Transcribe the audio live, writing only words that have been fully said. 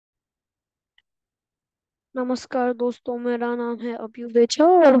नमस्कार दोस्तों, मेरा नाम है अभ्युदय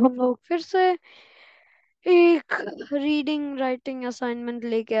और हम लोग फिर से एक रीडिंग राइटिंग असाइनमेंट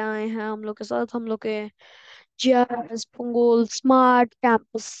लेके आए हैं। हम लोग के साथ हम लोग के जीआरएस पंगोल स्मार्ट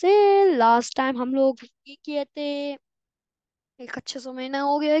कैंपस से लास्ट टाइम हम लोग ये किए थे। एक अच्छे से महीना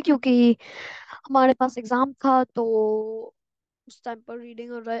हो गया है क्योंकि हमारे पास एग्जाम था, तो उस टाइम पर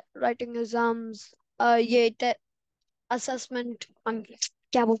रीडिंग और राइटिंग एग्जाम्स, ये असेसमेंट,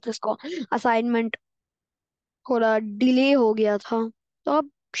 क्या बोलते हैं इसको, असाइनमेंट थोड़ा डिले हो गया था। तो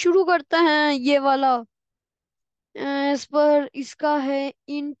अब शुरू करते हैं ये वाला। इस पर इसका है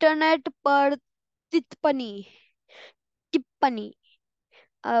इंटरनेट पर टिप्पणी। टिप्पणी।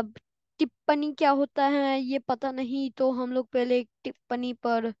 अब टिप्पणी क्या होता है ये पता नहीं, तो हम लोग पहले एक टिप्पणी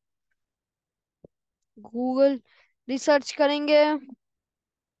पर गूगल रिसर्च करेंगे।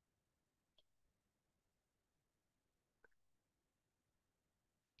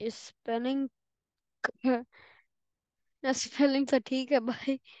 स्पेलिंग स्पेलिंग तो ठीक है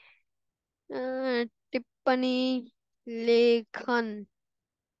भाई। टिप्पणी, लेखन,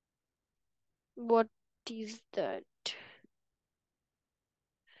 व्हाट इज दैट?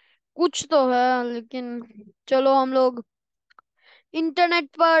 कुछ तो है, लेकिन चलो हम लोग इंटरनेट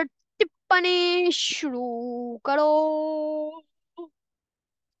पर टिप्पणी शुरू करो।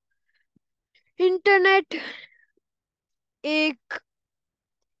 इंटरनेट एक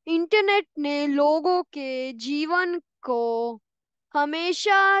इंटरनेट ने लोगों के जीवन को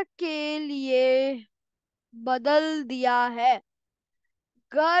हमेशा के लिए बदल दिया है।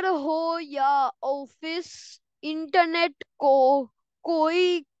 घर हो या ऑफिस, इंटरनेट को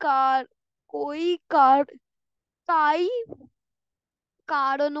कोई कार कोई कार काई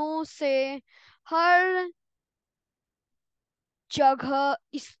कारणों से हर जगह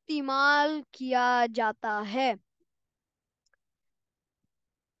इस्तेमाल किया जाता है।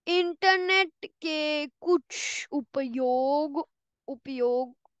 इंटरनेट के कुछ उपयोग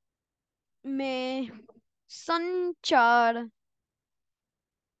उपयोग में संचार,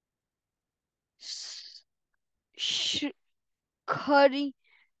 स- श- खरी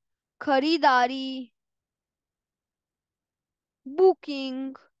खरीदारी,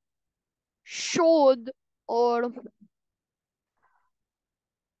 बुकिंग, शोध और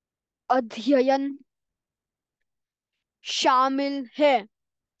अध्ययन शामिल है।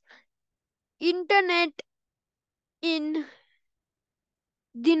 इंटरनेट इन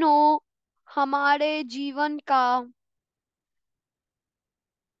दिनों हमारे जीवन का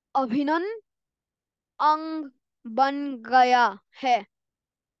अभिन्न अंग बन गया है।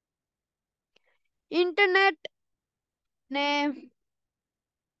 इंटरनेट ने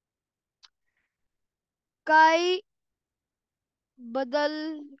कई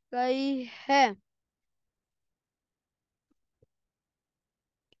बदल गई है।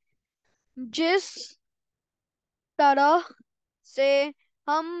 जिस तरह से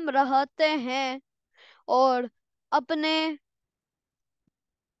हम रहते हैं और अपने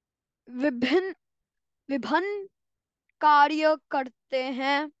विभिन्न विभिन्न कार्य करते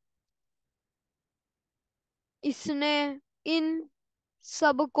हैं, इसने इन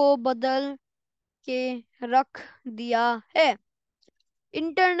सब को बदल के रख दिया है।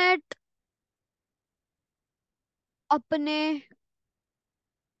 इंटरनेट अपने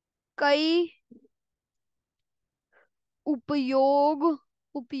कई उपयोग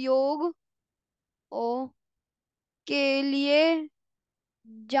उपयोग के लिए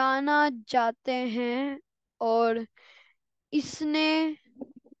जाना जाते हैं, और इसने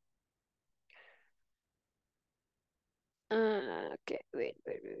okay, wait,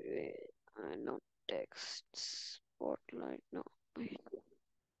 no text spotlight, no, wait.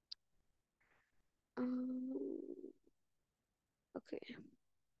 Okay,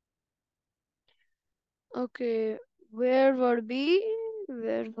 okay, where were we?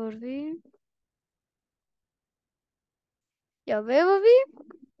 Yeah, where were we?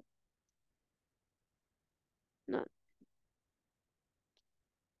 No,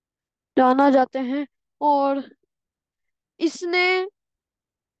 जाना जाते हैं, और इसने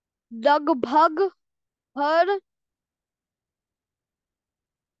लगभग हर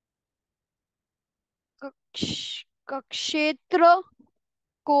क्षेत्र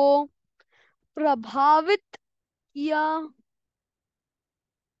को प्रभावित किया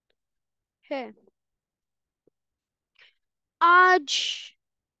है। आज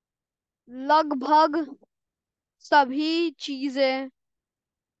लगभग सभी चीजें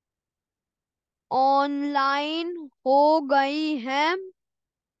ऑनलाइन हो गई हैं।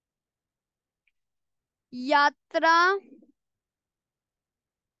 यात्रा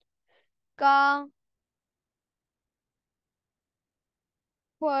का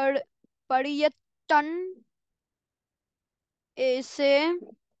पर पर्यटन टन ऐसे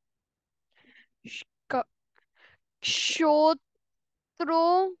क-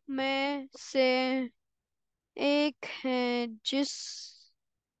 क्षेत्रों में से एक है जिस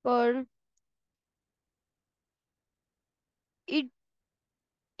पर इ-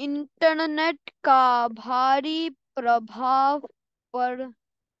 इंटरनेट का भारी प्रभाव पड़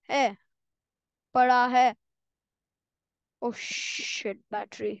है पड़ा है। Oh shit,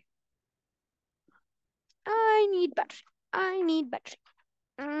 battery. I need battery. I need battery.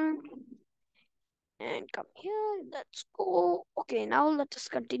 And come here. Let's go. Okay, now let us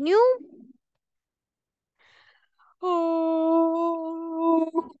continue.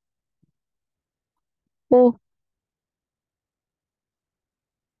 Oh. Oh.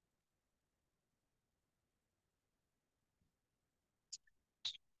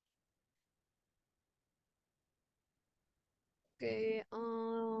 Okay.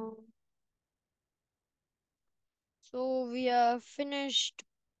 So we have finished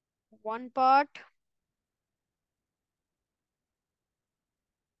one part.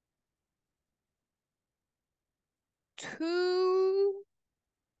 Two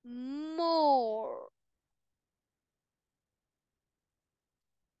more.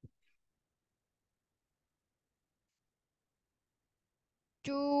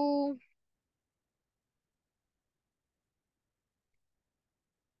 To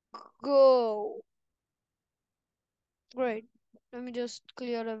go. Great. Let me just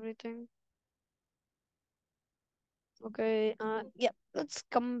clear everything. Okay. Yeah. Let's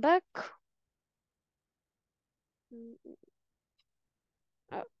come back. Mm,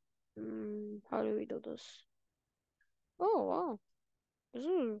 uh, how do we do this? Oh wow. This is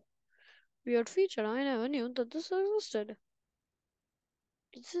a weird feature. I never knew that this existed.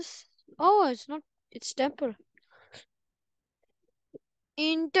 It's just, oh, it's not, it's temporary.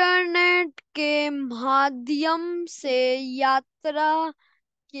 Internet के माध्यम से यात्रा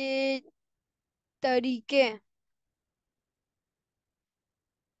के तरीके।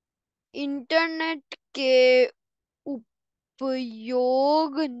 Internet के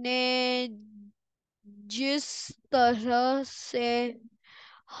उपयोग ने जिस तरह से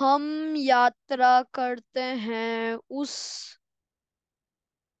हम यात्रा करते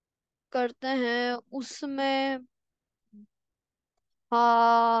हैं उसमें,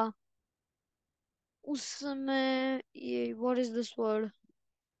 हाँ, उसमें ये what is this word?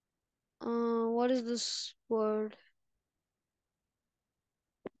 What is this word?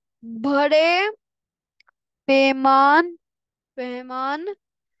 बड़े पैमान पैमान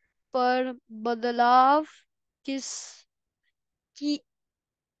पर बदलाव किस की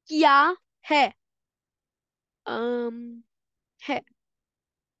किया है। अम है।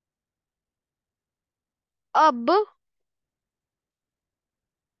 अब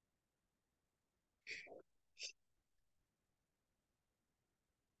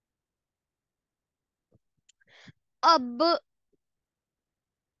अब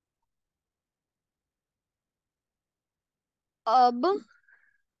अब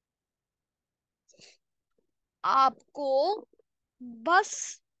आपको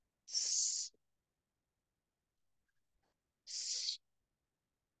बस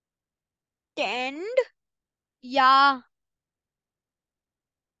स्टैंड या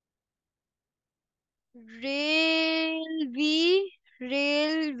रेलवे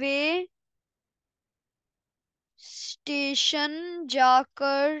रेलवे स्टेशन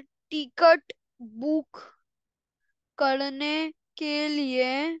जाकर टिकट बुक करने के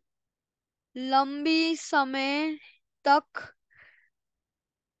लिए लंबी समय तक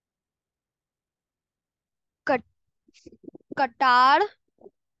कट, कतार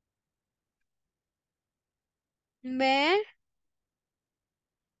में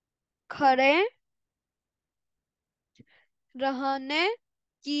खड़े रहने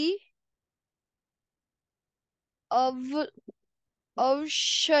की अव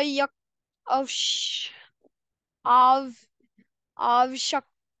आवश्यक आवश, आव,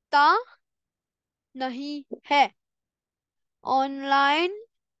 आवश्यकता नहीं है। ऑनलाइन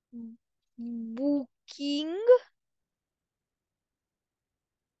बुकिंग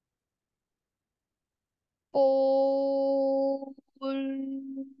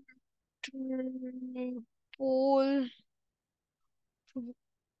पोल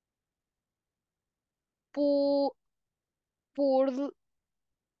पो, पोर्ट्रीज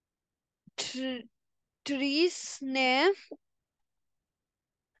ने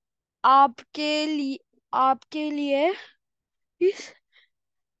आपके लिए इस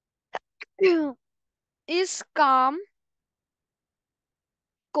इस काम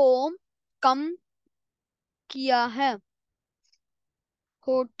को कम किया है।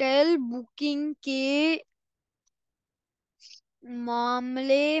 होटल बुकिंग के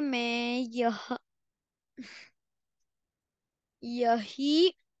मामले में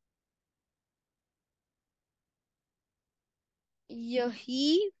यही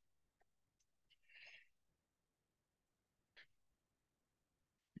यही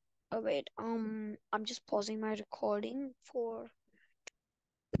wait, I'm just pausing my recording for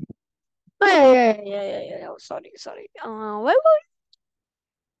yeah, sorry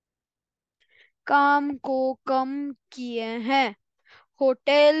काम को कम किए हैं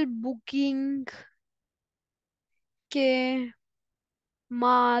होटल बुकिंग के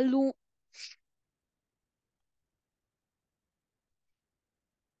मालूम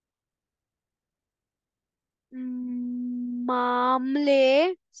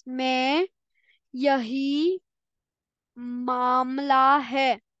मामले में यही मामला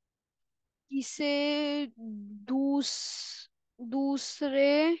है इसे दूस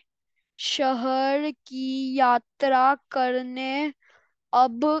दूसरे शहर की यात्रा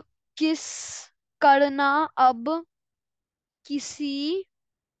अब किस करना अब किसी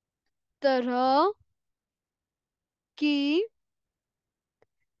तरह की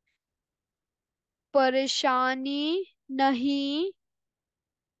परेशानी नहीं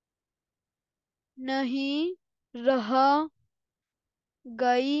नहीं रह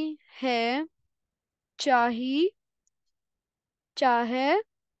गई है चाहे चाहे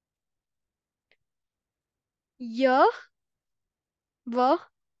यह वह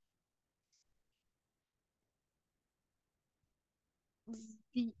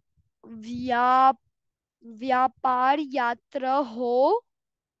वि- व्या, व्यापार यात्रा हो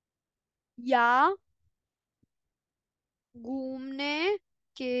या घूमने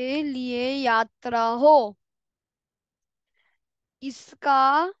के लिए यात्रा हो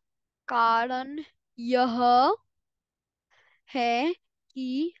इसका कारण यह है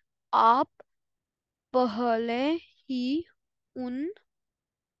कि आप पहले ही उन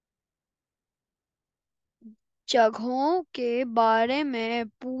जगहों के बारे में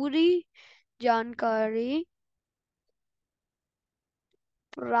पूरी जानकारी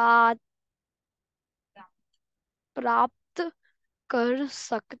प्रा, प्राप्त कर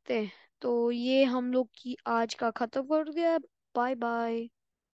सकते। तो ये हम लोग की आज का खत्म कर गया। Bye bye.